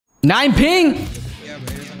9 ping?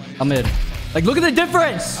 I'm mid. Like, look at the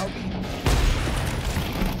difference.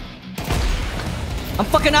 I'm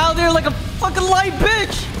fucking out there like a fucking light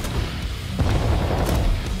bitch.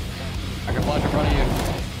 I can flash in front of you.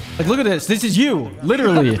 Like, look at this. This is you.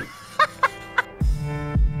 Literally.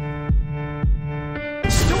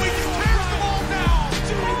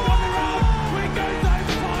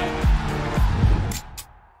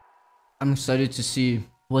 I'm excited to see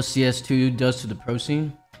what CS2 does to the pro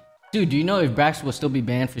scene. Dude, do you know if Brax will still be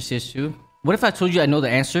banned for CS2? What if I told you I know the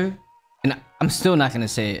answer and I'm still not gonna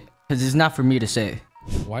say it because it's not for me to say?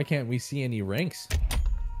 Why can't we see any ranks?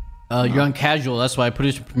 You're on casual. That's why I put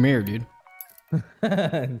it to premiere, dude.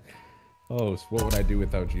 Oh, so what would I do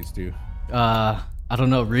without you, Stu? I don't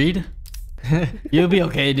know. Read. You'll be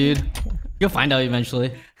okay, dude. You'll find out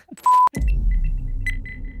eventually.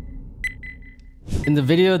 In the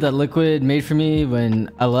video that Liquid made for me when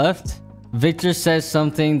I left, Victor says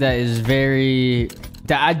something that is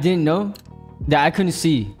that I didn't know, that I couldn't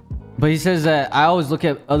see. But he says that I always look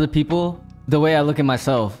at other people the way I look at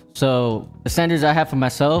myself. So the standards I have for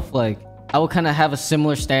myself, like, I would kind of have a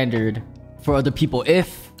similar standard for other people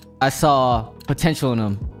if I saw potential in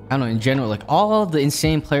them. I don't know, in general, like all the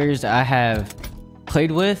insane players that I have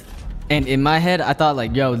played with, and in my head, I thought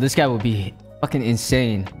like, yo, this guy would be fucking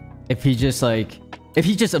insane if he just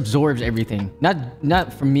absorbs everything.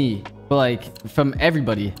 Not from me, but like from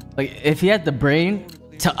everybody. Like if he had the brain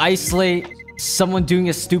to isolate someone doing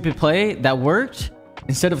a stupid play that worked,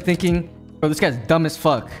 instead of thinking, bro, this guy's dumb as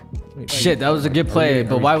fuck. Shit, that was a good play,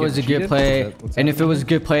 but why was it a good play? And if it was a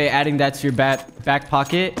good play, adding that to your back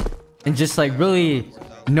pocket, and just like really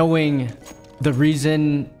knowing the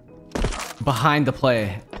reason behind the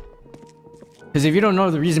play. Because if you don't know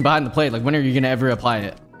the reason behind the play, like, when are you gonna ever apply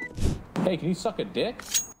it? Hey, can you suck a dick?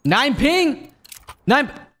 9 ping? 9.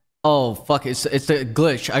 Oh fuck! It's a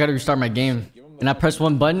glitch. I gotta restart my game, and I press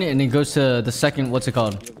one button, and it goes to the second. What's it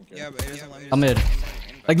called? I'm mid.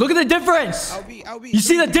 Like, look at the difference. You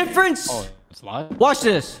see the difference? Oh, it's live. Watch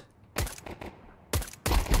this.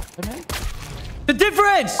 The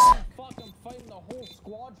difference. Fuck, I'm fighting the whole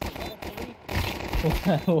squad for all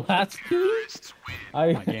 3. Last two?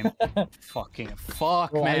 My game. Fucking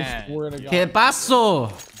fuck, man. ¿Qué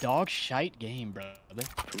pasó? Dog shite game, brother.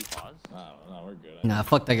 Pause. No, we're good. Nah,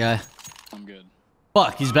 fuck that guy. I'm good.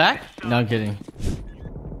 Fuck, he's back? No, I'm kidding.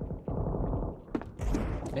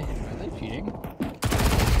 Hey, are they cheating?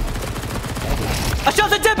 I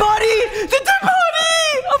shot the dead body! The dead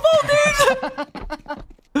body! Of all things!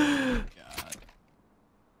 God.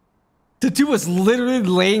 The dude was literally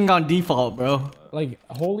laying on default, bro. Like,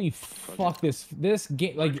 holy fuck, this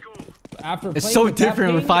game, like, after It's playing so with that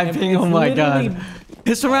different with ping, 5 ping, it's oh my literally- god.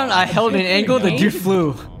 This round, I held an angle, the dude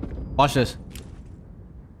flew. Watch this.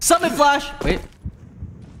 Summit flash! Wait.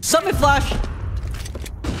 Summit flash!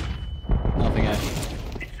 Nothing, Ash.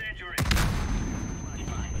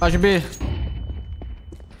 Flash your B.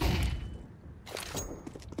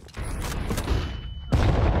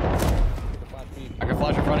 I can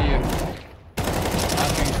flash in front of you.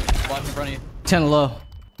 Flash in front of you. 10 low.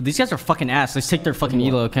 These guys are fucking ass. Let's take their fucking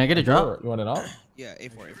elo. Can I get a drop? You want it up? Yeah,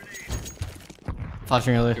 A4.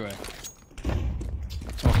 Flashing early. Two way.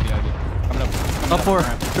 Smoke the Ivy. Coming up. Up 4.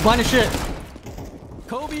 You're blind as shit.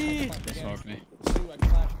 Kobe! They smoked me.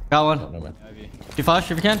 Got one. No, man. Ivy. You flash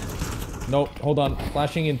if you can. Nope, hold on.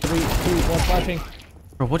 Flashing in 3, 2, 1, flashing.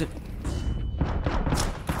 Bro, what?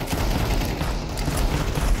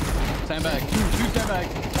 Sandbag. Two sandbag.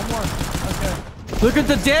 One more. Okay. Look at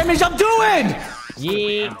the damage I'm doing!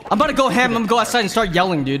 Yeah. I'm about to go ham. I'm gonna go outside and start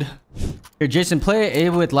yelling, dude. Here, Jason, play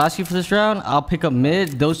A with Lasky for this round. I'll pick up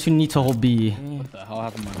mid. Those two need to hold B. What the hell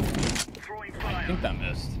happened? I think that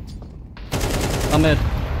missed. I'm mid.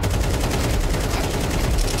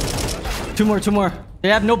 Two more. They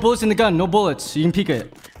have no bullets in the gun. No bullets. You can peek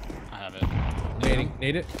it. I have it. Nading,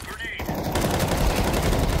 nade it.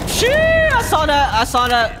 Shit! I saw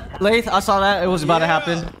that. Lath, I saw that. It was about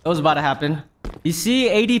to happen. You see,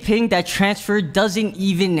 80 ping, that transfer doesn't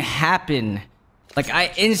even happen. Like, I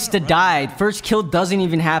insta-died. First kill doesn't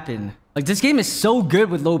even happen. Like, this game is so good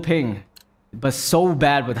with low ping, but so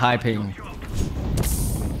bad with high ping.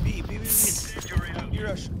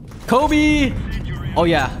 Kobe! Oh,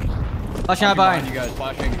 yeah. Flashing out behind. You guys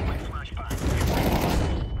flashing.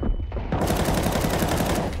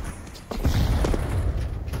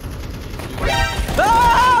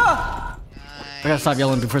 Ah! I gotta stop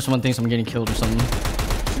yelling before someone thinks I'm getting killed or something.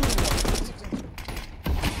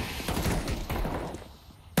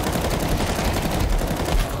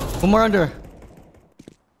 One more under.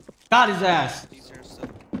 Got his ass.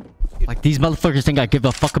 Like, these motherfuckers think I give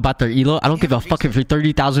a fuck about their elo. I don't give a fuck if you're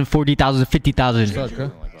 30,000, 40,000,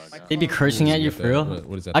 50,000. They be cursing at you for real.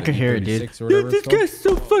 What is that? I could hear it, dude. Dude, This guy's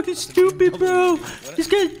so fucking stupid, bro. This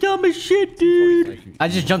guy's dumb as shit, dude. I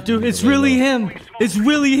just jumped through. It's really him. It's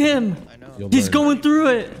really him. He's going through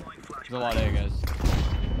it. There's a lot of A, guys.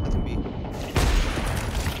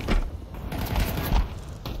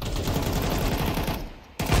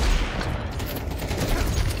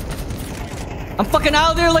 I'm fucking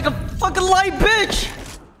out there like a fucking light bitch.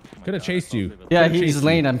 Could have chased you. Yeah, he's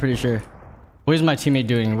lane, I'm pretty sure. What is my teammate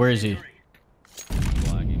doing? Where is he?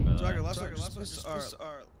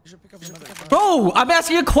 Bro, I'm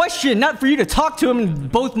asking a question, not for you to talk to him in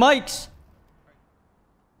both mics.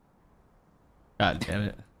 God damn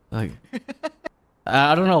it. Like,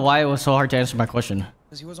 I don't know why it was so hard to answer my question.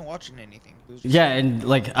 Because he wasn't watching anything. Yeah, and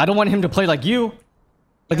like, I don't want him to play like you.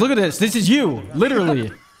 Like, look at this. This is you,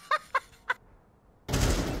 literally.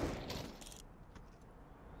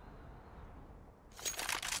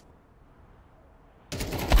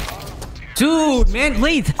 Dude, man,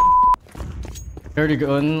 late. You already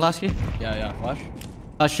going, Lasky? Yeah, flash.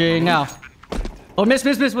 Flashing now. Oh, miss.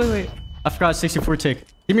 Wait. I forgot 64 tick.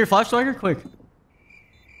 Give me your flash, Swagger, quick.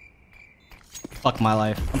 Fuck my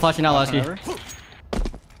life. I'm flashing now, Lasky.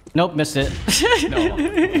 Nope, missed it. No.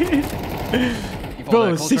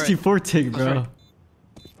 Bro, 64 tick, bro.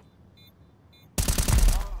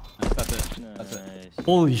 That's it.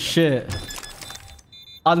 Holy shit.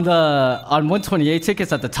 On 128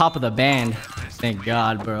 tickets at the top of the band. Thank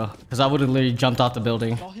God, bro. Because I would have literally jumped off the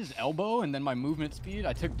building. I saw his elbow and then my movement speed.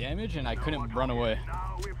 I took damage and I couldn't run away.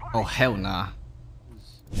 Oh, hell nah.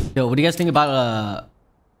 Yo, what do you guys think about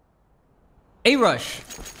A rush?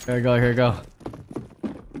 Here we go.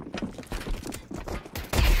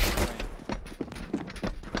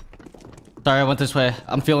 Sorry, I went this way.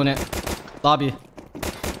 I'm feeling it. Lobby.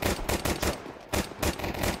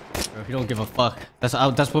 Bro, he don't give a fuck. That's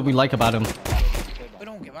what we like about him. We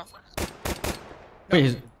don't give up.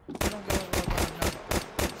 Wait, We don't give up.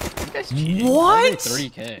 what?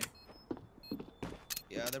 3K.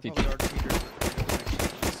 Yeah, they're probably our tweeters.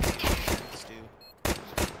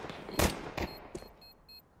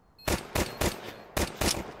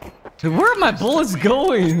 Dude, where are my bullets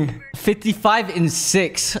going? 55 and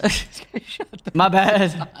 6. My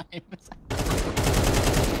bad.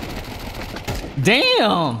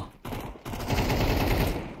 Damn.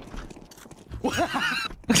 What happened?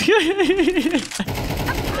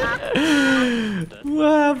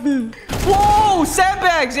 Whoa,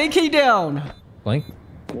 sandbags, AK down. Flank?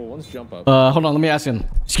 Well, one's jump up. Hold on, let me ask him.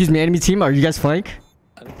 Excuse me, enemy team, are you guys flank?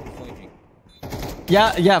 I think we're flanking.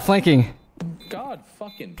 Yeah, flanking. God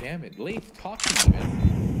fucking damn it. Leaf, talk to me,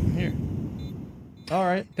 man. Here.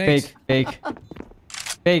 Alright, thanks. Fake,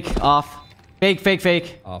 off.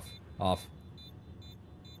 Fake. Off.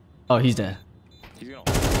 Oh, he's dead. He's gonna.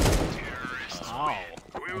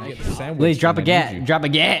 Please drop a gat. You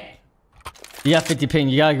got 50 ping.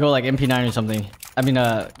 You gotta go like MP9 or something. I mean,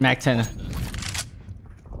 Mac 10.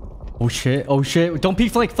 Oh shit. Don't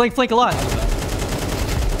peek flank a lot.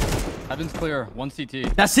 Heaven's clear. 1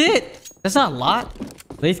 CT. That's it. That's not a lot.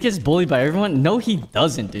 Lath gets bullied by everyone. No, he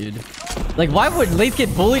doesn't, dude. Like, why would Lath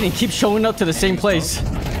get bullied and keep showing up to the same place?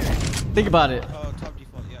 Think about it. Oh, top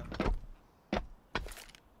default, yeah.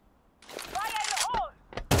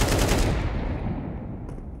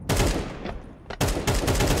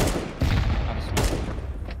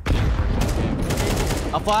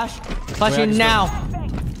 I'll flash. Flashing now.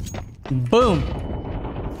 Boom.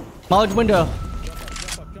 Knowledge window.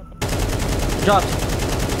 Dropped.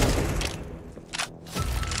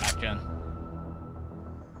 Back gen.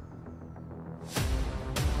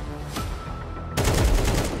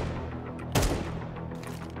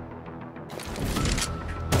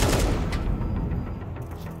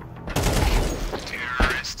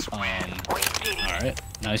 Alright.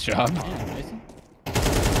 Nice job.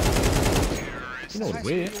 You know what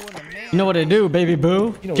weird? You know what to do, baby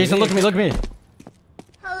boo. You know Jason, what look at me.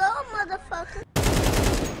 Hello, motherfucker.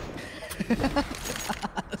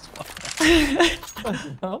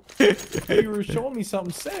 You were showing me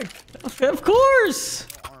something sick. Of course.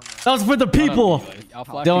 That was for the people.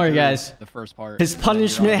 Don't worry, guys. The first part. His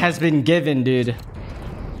punishment has been given, dude.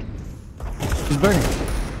 He's burning.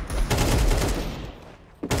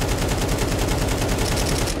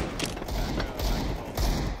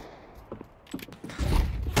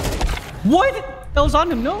 What? That was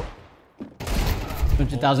on him, no?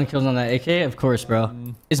 100,000 kills on that AK? Of course, bro.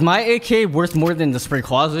 Is my AK worth more than the spray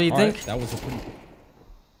quality, you think? Right, that was a pretty...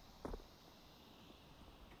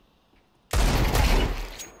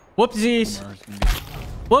 Whoopsies.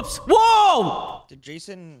 Whoops. Whoa! Did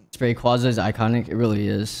Jason? Spray Quaza is iconic. It really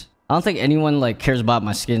is. I don't think anyone like cares about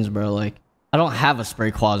my skins, bro. Like, I don't have a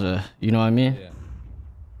Spray Quaza. You know what I mean? Yeah.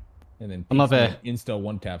 And then I'm up here. Insta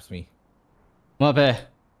one taps me. I'm up here.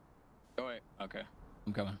 Oh wait, okay.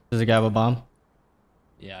 I'm coming. There's a guy with a bomb.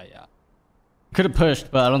 Yeah, yeah. Could have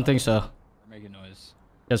pushed, but I don't think so. We're making noise.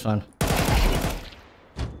 That's fine.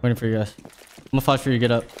 Waiting for you guys. I'm gonna flash for you to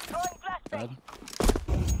get up. Go ahead.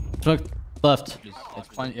 Smoke left. It's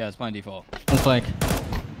fine. Yeah, it's my default. One flank.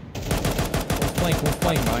 One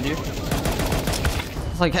flank. Behind you.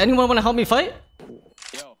 It's like, anyone want to help me fight?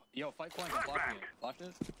 Yo, fight flank. I'm flashing it. Flash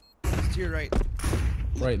it. It's to your right.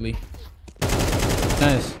 Right, Lee.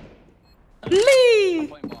 Nice. Lee!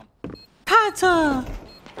 Flame bomb. Kata!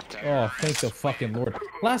 Oh, thank the fucking Lord.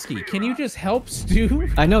 Lasky, can you just help Stu?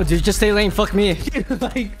 I know, dude. Just stay lane. Fuck me.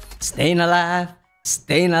 Like, Staying alive.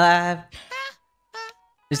 Staying alive.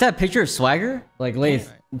 Is that a picture of Swagger? Like,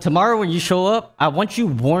 Lath, tomorrow when you show up, I want you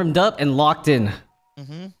warmed up and locked in.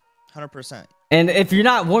 100%. And if you're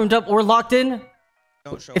not warmed up or locked in,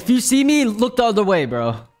 Don't show if up. you see me, look the other way,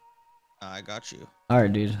 bro. I got you. All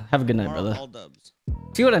right, dude. Have a good night, Tomorrow, brother. all dubs.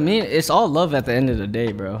 See what I mean? It's all love at the end of the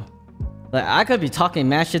day, bro. Like, I could be talking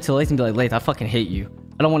mad shit to Lath and be like, Lath, I fucking hate you.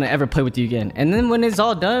 I don't want to ever play with you again. And then when it's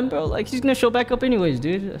all done, bro, like, he's gonna show back up anyways,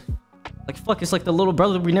 dude. Like, fuck, it's like the little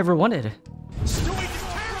brother we never wanted.